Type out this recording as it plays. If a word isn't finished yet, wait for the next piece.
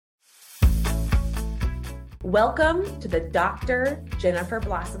Welcome to the Dr. Jennifer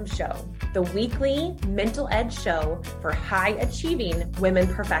Blossom Show, the weekly mental edge show for high-achieving women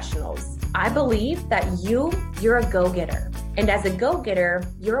professionals. I believe that you're a go-getter. And as a go-getter,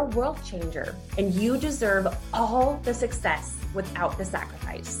 you're a world changer, and you deserve all the success without the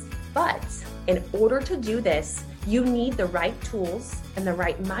sacrifice. But in order to do this, you need the right tools and the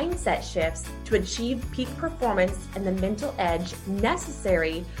right mindset shifts to achieve peak performance and the mental edge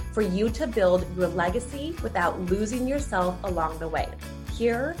necessary for you to build your legacy without losing yourself along the way.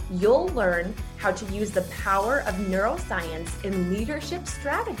 Here, you'll learn how to use the power of neuroscience and leadership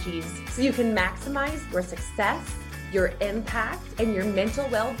strategies so you can maximize your success, your impact, and your mental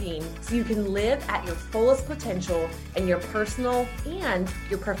well-being so you can live at your fullest potential in your personal and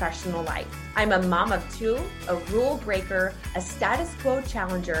your professional life. I'm a mom of two, a rule breaker, a status quo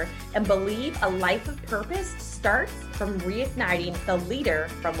challenger, and believe a life of purpose starts from reigniting the leader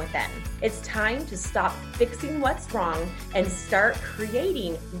from within. It's time to stop fixing what's wrong and start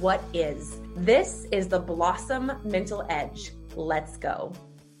creating what is. This is the Blossom Mental Edge. Let's go.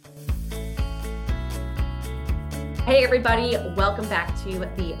 Hey everybody, welcome back to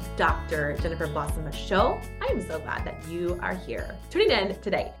the Dr. Jennifer Blossom Show. I am so glad that you are here tuning in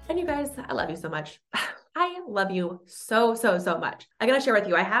today. And you guys, I love you so much. I love you so much. I gotta share with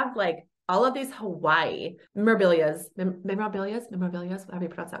you, I have like all of these Hawaii memorabilias, however you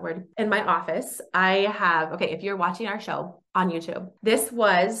pronounce that word, in my office. I have, okay, if you're watching our show on YouTube,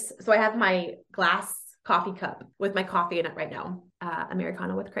 so I have my glass coffee cup with my coffee in it right now.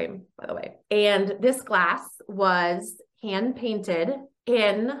 Americano with cream, by the way. And this glass was hand painted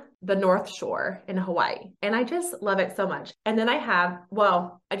in the North Shore in Hawaii. And I just love it so much. And then I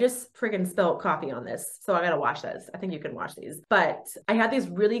just freaking spilled coffee on this. So I gotta wash this. I think you can wash these. But I had these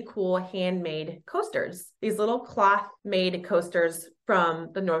really cool handmade coasters, these little cloth made coasters from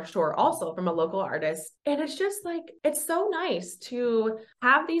the North Shore, also from a local artist. And it's just like, it's so nice to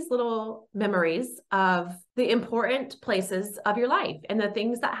have these little memories of the important places of your life and the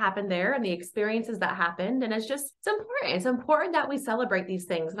things that happened there and the experiences that happened. And it's important. It's important that we celebrate these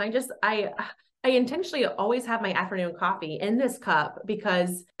things. And I intentionally always have my afternoon coffee in this cup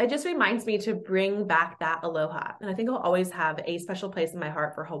because it just reminds me to bring back that aloha. And I think I'll always have a special place in my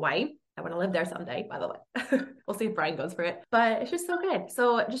heart for Hawaii. I want to live there someday, by the way. We'll see if Brian goes for it, but it's just so good.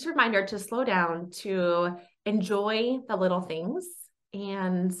 So just a reminder to slow down, to enjoy the little things.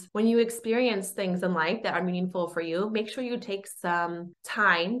 And when you experience things in life that are meaningful for you, make sure you take some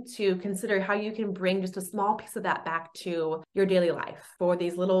time to consider how you can bring just a small piece of that back to your daily life for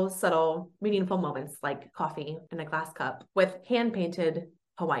these little subtle, meaningful moments like coffee in a glass cup with hand-painted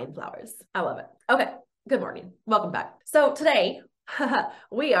Hawaiian flowers. I love it. Okay. Good morning. Welcome back. So today,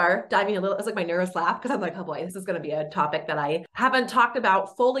 we are diving a little, it's like my nervous laugh because I'm like, oh boy, this is going to be a topic that I haven't talked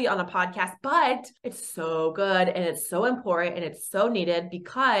about fully on a podcast, but it's so good and it's so important and it's so needed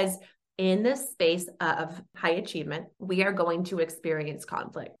because in this space of high achievement, we are going to experience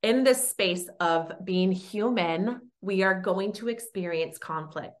conflict. In this space of being human, we are going to experience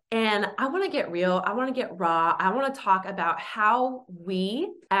conflict. And I want to get real. I want to get raw. I want to talk about how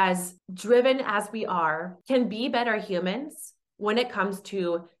we, as driven as we are, can be better humans when it comes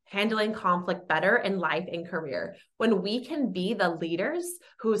to handling conflict better in life and career, when we can be the leaders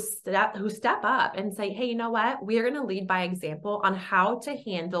who step up and say, hey, you know what? We are going to lead by example on how to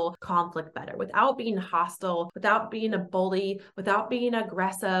handle conflict better without being hostile, without being a bully, without being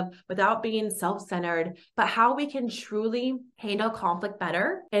aggressive, without being self-centered, but how we can truly handle conflict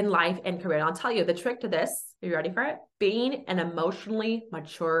better in life and career. And I'll tell you the trick to this. Are you ready for it? Being an emotionally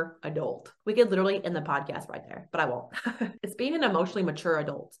mature adult. We could literally end the podcast right there, but I won't. It's being an emotionally mature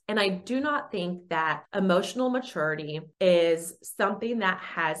adult. And I do not think that emotional maturity is something that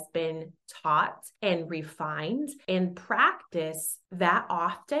has been taught and refined and practiced that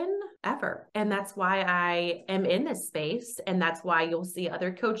often ever. And that's why I am in this space. And that's why you'll see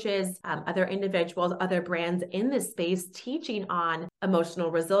other coaches, other individuals, other brands in this space teaching on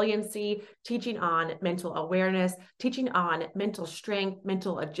emotional resiliency, teaching on mental awareness, teaching on mental strength,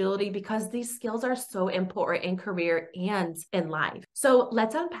 mental agility, because these skills are so important in career and in life. So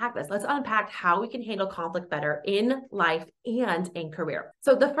let's unpack this. Let's unpack how we can handle conflict better in life and in career.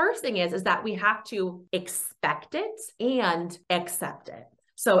 So the first thing is that we have to expect it and accept it.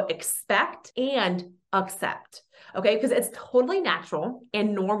 So expect and accept, okay? Because it's totally natural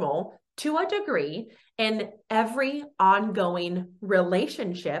and normal to a degree in every ongoing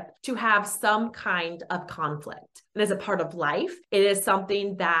relationship to have some kind of conflict. And as a part of life, it is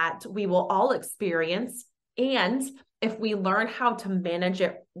something that we will all experience. And if we learn how to manage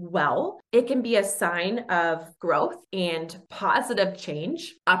it well, it can be a sign of growth and positive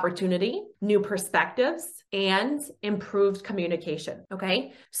change, opportunity, new perspectives, and improved communication.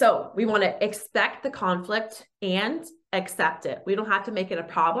 Okay. So we want to expect the conflict and accept it. We don't have to make it a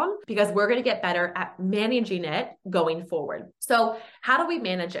problem because we're going to get better at managing it going forward. So how do we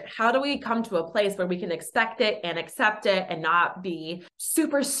manage it? How do we come to a place where we can expect it and accept it and not be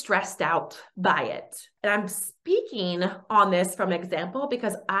super stressed out by it? And I'm speaking on this from example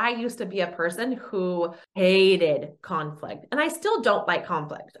because I used to be a person who hated conflict, and I still don't like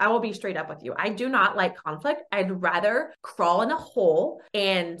conflict. I will be straight up with you. I do not like conflict. I'd rather crawl in a hole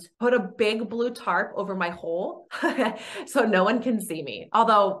and put a big blue tarp over my hole so no one can see me.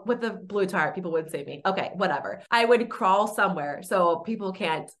 Although with the blue tarp, people would see me. Okay, whatever. I would crawl somewhere so people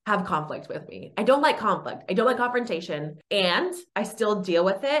can't have conflict with me. I don't like conflict. I don't like confrontation, and I still deal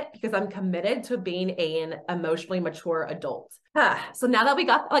with it because I'm committed to being an emotionally mature adult. So now that we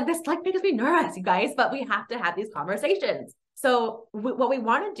got like this, like makes me nervous, you guys, but we have to have these conversations. So what we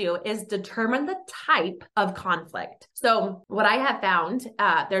want to do is determine the type of conflict. So what I have found,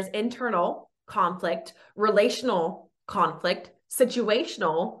 there's internal conflict, relational conflict,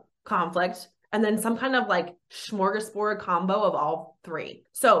 situational conflict, and then some kind of like smorgasbord combo of all three.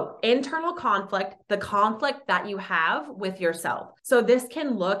 So internal conflict, the conflict that you have with yourself. So this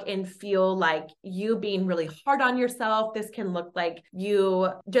can look and feel like you being really hard on yourself. This can look like you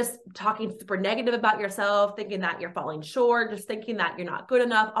just talking super negative about yourself, thinking that you're falling short, just thinking that you're not good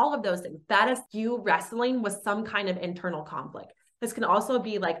enough, all of those things. That is you wrestling with some kind of internal conflict. This can also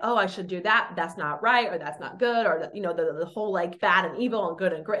be like, oh, I should do that. That's not right. Or that's not good. Or, the whole like bad and evil and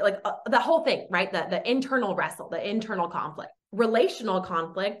good and great, like the whole thing, right? The internal wrestle, the internal conflict. Relational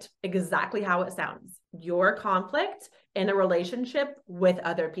conflict, exactly how it sounds. Your conflict in a relationship with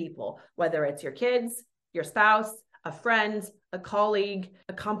other people, whether it's your kids, your spouse, a friend, a colleague,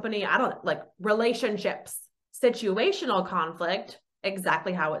 a company, relationships. Situational conflict,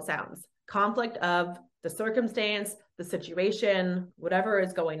 exactly how it sounds. Conflict of the circumstance, the situation, whatever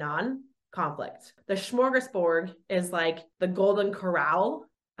is going on, conflict. The smorgasbord is like the golden corral.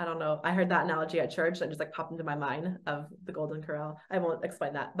 I don't know. I heard that analogy at church that just like popped into my mind of the golden corral. I won't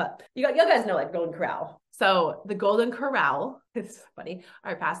explain that, but you guys know like golden corral. So the golden corral, it's funny.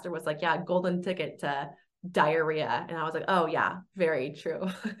 Our pastor was like, yeah, golden ticket to diarrhea. And I was like, oh yeah, very true.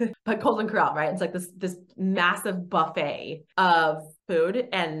 But golden corral, right? It's like this massive buffet of food.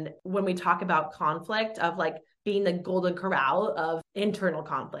 And when we talk about conflict of like being the golden corral of internal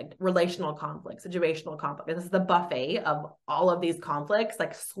conflict, relational conflict, situational conflict, this is the buffet of all of these conflicts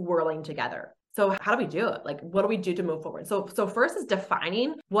like swirling together. So how do we do it? Like, what do we do to move forward? So first is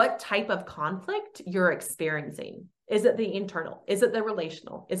defining what type of conflict you're experiencing. Is it the internal? Is it the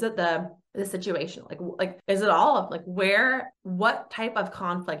relational? Is it the situational? Like, is it all of like what type of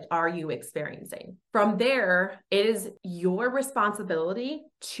conflict are you experiencing? From there, it is your responsibility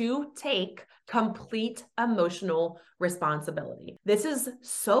to take complete emotional responsibility. This is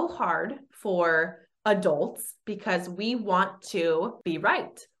so hard for adults because we want to be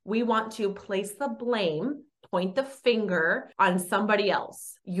right. We want to place the blame, point the finger on somebody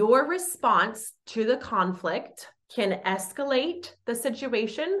else. Your response to the conflict can escalate the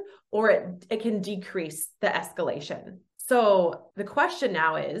situation or it can decrease the escalation. So the question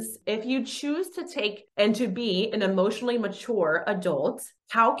now is, if you choose to take and to be an emotionally mature adult,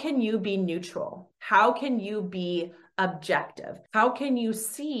 how can you be neutral? How can you be objective? How can you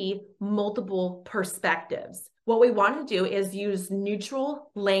see multiple perspectives? What we want to do is use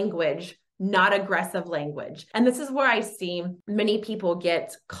neutral language, not aggressive language. And this is where I see many people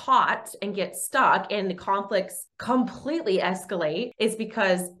get caught and get stuck and the conflicts completely escalate is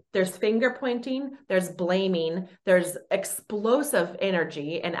because there's finger pointing, there's blaming, there's explosive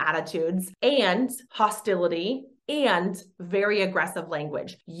energy and attitudes and hostility and very aggressive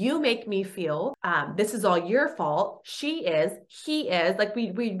language. You make me feel this is all your fault. She is, he is. Like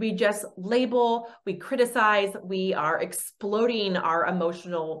we just label, we criticize, we are exploding our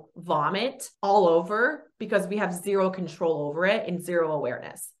emotional vomit all over because we have zero control over it and zero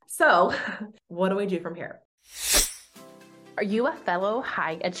awareness. So what do we do from here? Are you a fellow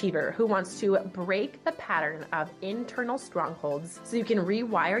high achiever who wants to break the pattern of internal strongholds so you can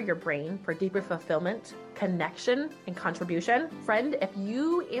rewire your brain for deeper fulfillment, connection, and contribution? Friend, if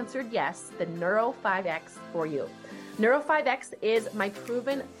you answered yes, then Neuro 5X for you. Neuro5X is my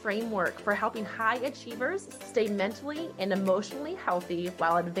proven framework for helping high achievers stay mentally and emotionally healthy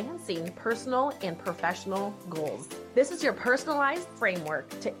while advancing personal and professional goals. This is your personalized framework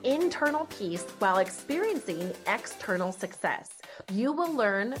to internal peace while experiencing external success. You will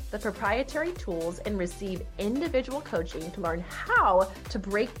learn the proprietary tools and receive individual coaching to learn how to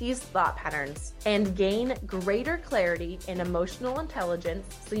break these thought patterns and gain greater clarity and emotional intelligence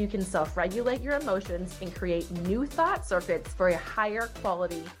so you can self-regulate your emotions and create new thought circuits for a higher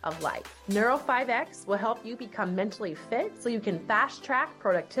quality of life. Neuro5X will help you become mentally fit so you can fast track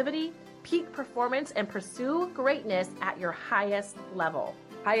productivity, peak performance, and pursue greatness at your highest level.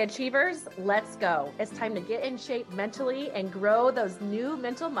 High achievers, let's go. It's time to get in shape mentally and grow those new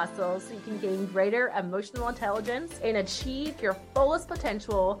mental muscles so you can gain greater emotional intelligence and achieve your fullest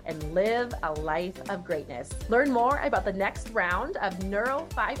potential and live a life of greatness. Learn more about the next round of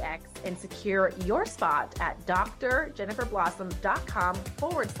Neuro5X and secure your spot at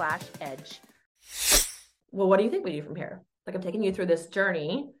drjenniferblossom.com/edge. Well, what do you think we do from here? Like, I'm taking you through this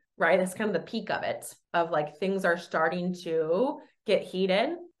journey, right? That's kind of the peak of it, of like things are starting to get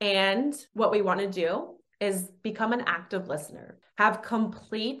heated. And what we want to do is become an active listener, have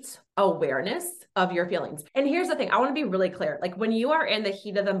complete awareness of your feelings. And here's the thing, I want to be really clear. Like when you are in the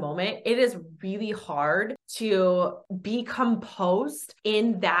heat of the moment, it is really hard to be composed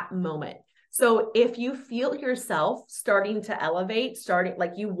in that moment. So if you feel yourself starting to elevate,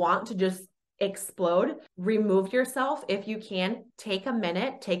 like you want to just explode, remove yourself. If you can, take a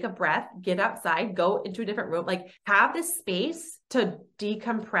minute, take a breath, get outside, go into a different room, like have this space to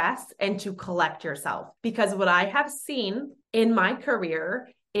decompress and to collect yourself. Because what I have seen in my career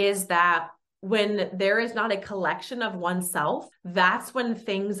is that when there is not a collection of oneself, that's when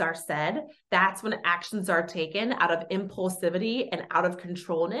things are said. That's when actions are taken out of impulsivity and out of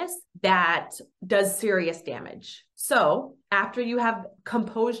controlness that does serious damage. So after you have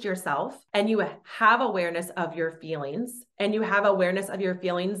composed yourself and you have awareness of your feelings, and you have awareness of your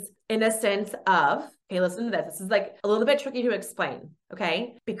feelings in a sense of, okay, listen to this. This is like a little bit tricky to explain,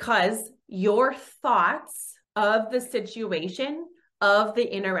 okay? Because your thoughts of the situation, of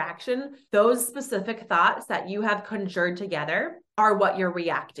the interaction, those specific thoughts that you have conjured together are what you're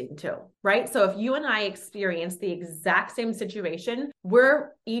reacting to, right? So if you and I experience the exact same situation,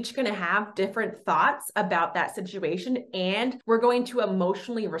 we're each going to have different thoughts about that situation, and we're going to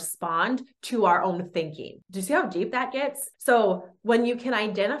emotionally respond to our own thinking. Do you see how deep that gets? So when you can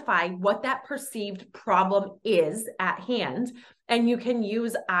identify what that perceived problem is at hand, and you can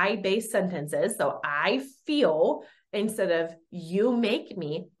use I-based sentences, so I feel, instead of you make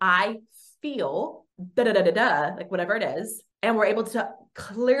me, I feel, like whatever it is. And we're able to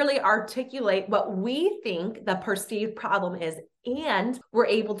clearly articulate what we think the perceived problem is. And we're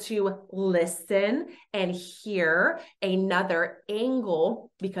able to listen and hear another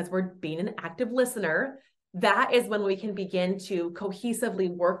angle because we're being an active listener. That is when we can begin to cohesively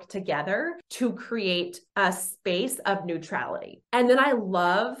work together to create a space of neutrality. And then I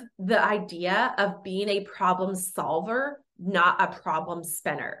love the idea of being a problem solver, not a problem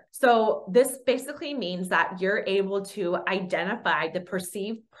spinner. So this basically means that you're able to identify the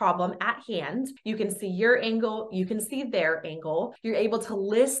perceived problem at hand. You can see your angle, you can see their angle. You're able to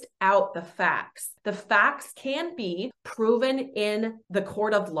list out the facts. The facts can be proven in the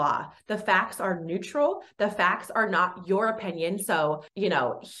court of law. The facts are neutral. The facts are not your opinion. So,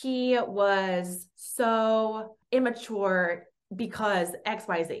 he was so immature because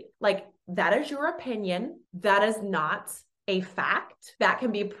XYZ. Like, that is your opinion. That is not a fact that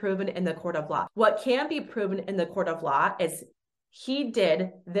can be proven in the court of law. What can be proven in the court of law is he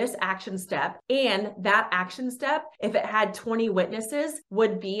did this action step, and that action step, if it had 20 witnesses,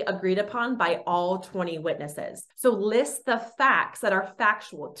 would be agreed upon by all 20 witnesses. So list the facts that are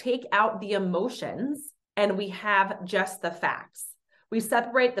factual, take out the emotions, and we have just the facts. We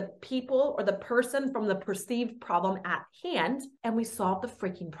separate the people or the person from the perceived problem at hand, and we solve the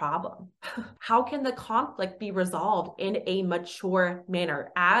freaking problem. How can the conflict be resolved in a mature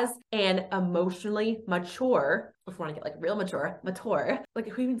manner? As an emotionally mature, if we want to get like real mature, like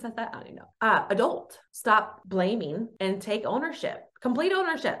who even said that? I don't even know. Adult. Stop blaming and take ownership. Complete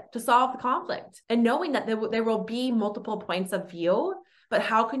ownership to solve the conflict. And knowing that there will be multiple points of view, but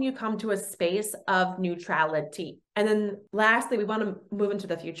how can you come to a space of neutrality? And then lastly, we want to move into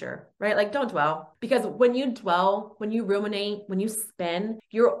the future, right? Like, don't dwell, because when you dwell, when you ruminate, when you spin,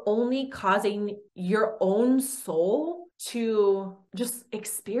 you're only causing your own soul to just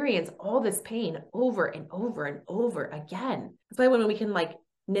experience all this pain over and over and over again. That's why when we can like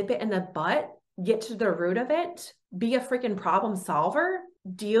nip it in the butt, get to the root of it, be a freaking problem solver,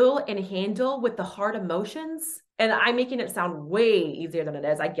 deal and handle with the hard emotions, And I'm making it sound way easier than it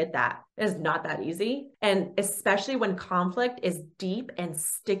is. I get that. It is not that easy. And especially when conflict is deep and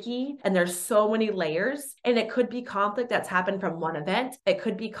sticky and there's so many layers, and it could be conflict that's happened from one event. It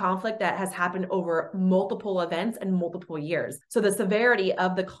could be conflict that has happened over multiple events and multiple years. So the severity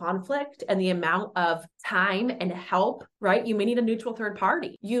of the conflict and the amount of time and help, right? You may need a neutral third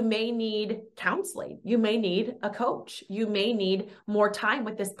party. You may need counseling. You may need a coach. You may need more time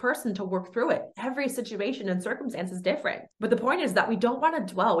with this person to work through it. Every situation and circumstance is different. But the point is that we don't want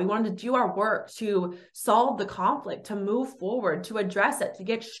to dwell. We want to do our work to solve the conflict, to move forward, to address it, to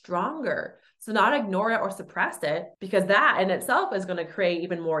get stronger. So not ignore it or suppress it, because that in itself is going to create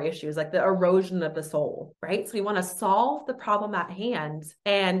even more issues, like the erosion of the soul, right? So we want to solve the problem at hand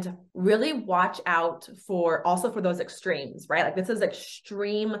and really watch out for those extremes, right? Like this is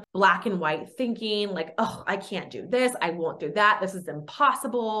extreme black and white thinking, like, oh, I can't do this. I won't do that. This is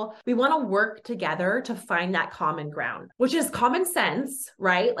impossible. We want to work together to find that common ground, which is common sense,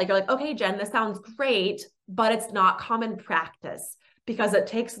 right? Like you're like, okay, Jen, this sounds great, but it's not common practice. Because it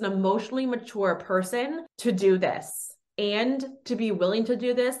takes an emotionally mature person to do this and to be willing to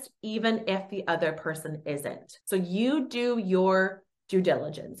do this, even if the other person isn't. So you do your due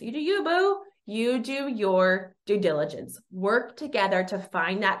diligence. You do you, boo. You do your due diligence. Work together to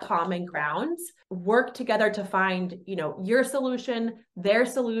find that common ground. Work together to find, your solution, their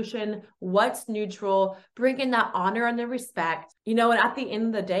solution, what's neutral. Bring in that honor and the respect. And at the end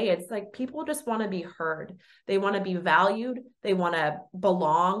of the day, it's like people just want to be heard. They want to be valued. They want to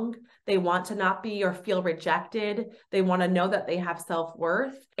belong. They want to not be or feel rejected. They want to know that they have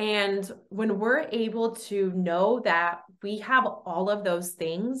self-worth. And when we're able to know that we have all of those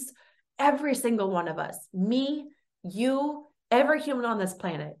things, every single one of us, me, you, every human on this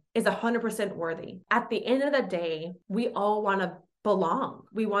planet is 100% worthy. At the end of the day, we all want to belong.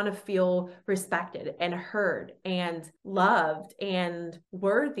 We want to feel respected and heard and loved and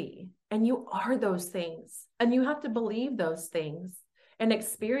worthy. And you are those things. And you have to believe those things and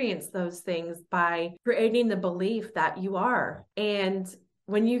experience those things by creating the belief that you are. And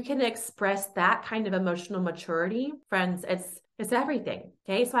when you can express that kind of emotional maturity, friends, it's everything.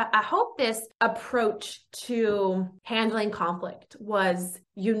 Okay. So I hope this approach to handling conflict was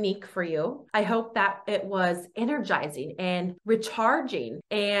unique for you. I hope that it was energizing and recharging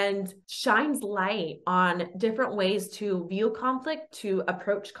and shines light on different ways to view conflict, to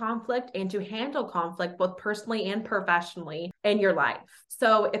approach conflict, and to handle conflict, both personally and professionally in your life.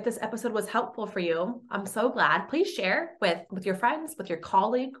 So if this episode was helpful for you, I'm so glad. Please share with your friends, with your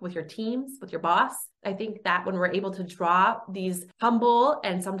colleague, with your teams, with your boss. I think that when we're able to draw these humble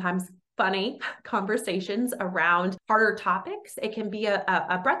and sometimes funny conversations around harder topics, it can be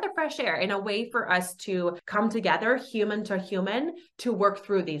a breath of fresh air and a way for us to come together, human to human, to work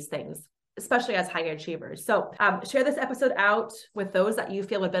through these things, especially as high achievers. So share this episode out with those that you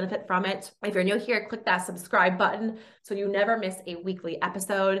feel would benefit from it. If you're new here, click that subscribe button so you never miss a weekly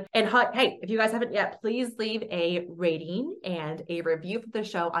episode. And hey, if you guys haven't yet, please leave a rating and a review for the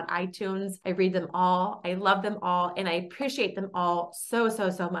show on iTunes. I read them all. I love them all. And I appreciate them all so, so,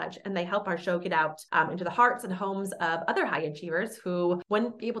 so much. And they help our show get out into the hearts and homes of other high achievers who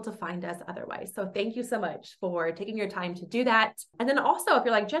wouldn't be able to find us otherwise. So thank you so much for taking your time to do that. And then also, if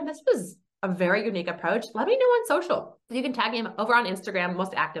you're like, Jen, this was a very unique approach, let me know on social. You can tag him over on Instagram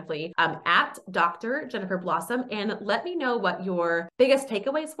most actively at Dr. Jennifer Blossom, and let me know what your biggest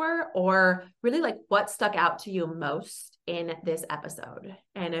takeaways were, or really like what stuck out to you most in this episode.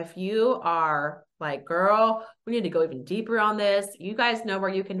 And if you are like, girl, we need to go even deeper on this, you guys know where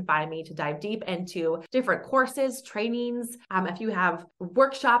you can find me to dive deep into different courses, trainings. If you have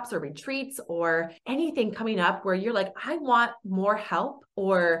workshops or retreats or anything coming up where you're like, I want more help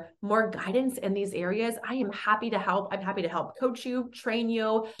or more guidance in these areas, I am happy to help. I'm happy to help coach you, train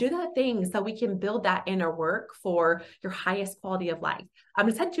you, do the things so we can build that inner work for your highest quality of life.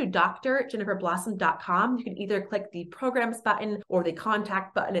 Just head to drjenniferblossom.com. You can either click the programs button or the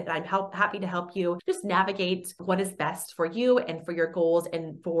contact button, and I'm happy to help you just navigate what is best for you and for your goals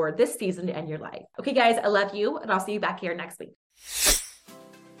and for this season and your life. Okay, guys, I love you, and I'll see you back here next week.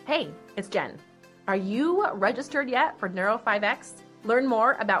 Hey, it's Jen. Are you registered yet for Neuro 5X? Learn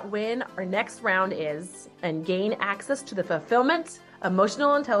more about when our next round is and gain access to the fulfillment,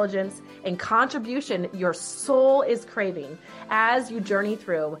 emotional intelligence, and contribution your soul is craving as you journey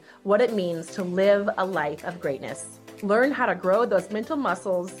through what it means to live a life of greatness. Learn how to grow those mental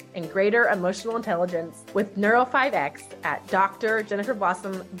muscles and greater emotional intelligence with Neuro 5X at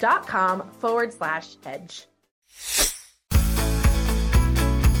drjenniferblossom.com/edge.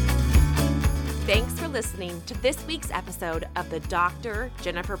 Thanks for listening to this week's episode of the Dr.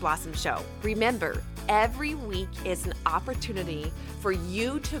 Jennifer Blossom Show. Remember, every week is an opportunity for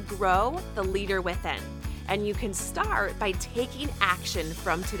you to grow the leader within, and you can start by taking action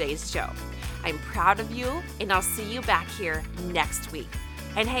from today's show. I'm proud of you, and I'll see you back here next week.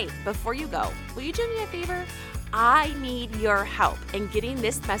 And hey, before you go, will you do me a favor? I need your help in getting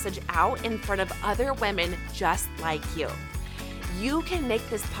this message out in front of other women just like you. You can make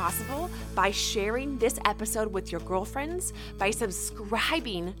this possible by sharing this episode with your girlfriends, by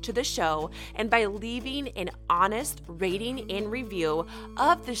subscribing to the show, and by leaving an honest rating and review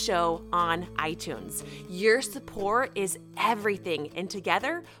of the show on iTunes. Your support is everything, and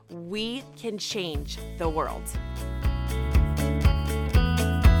together we can change the world.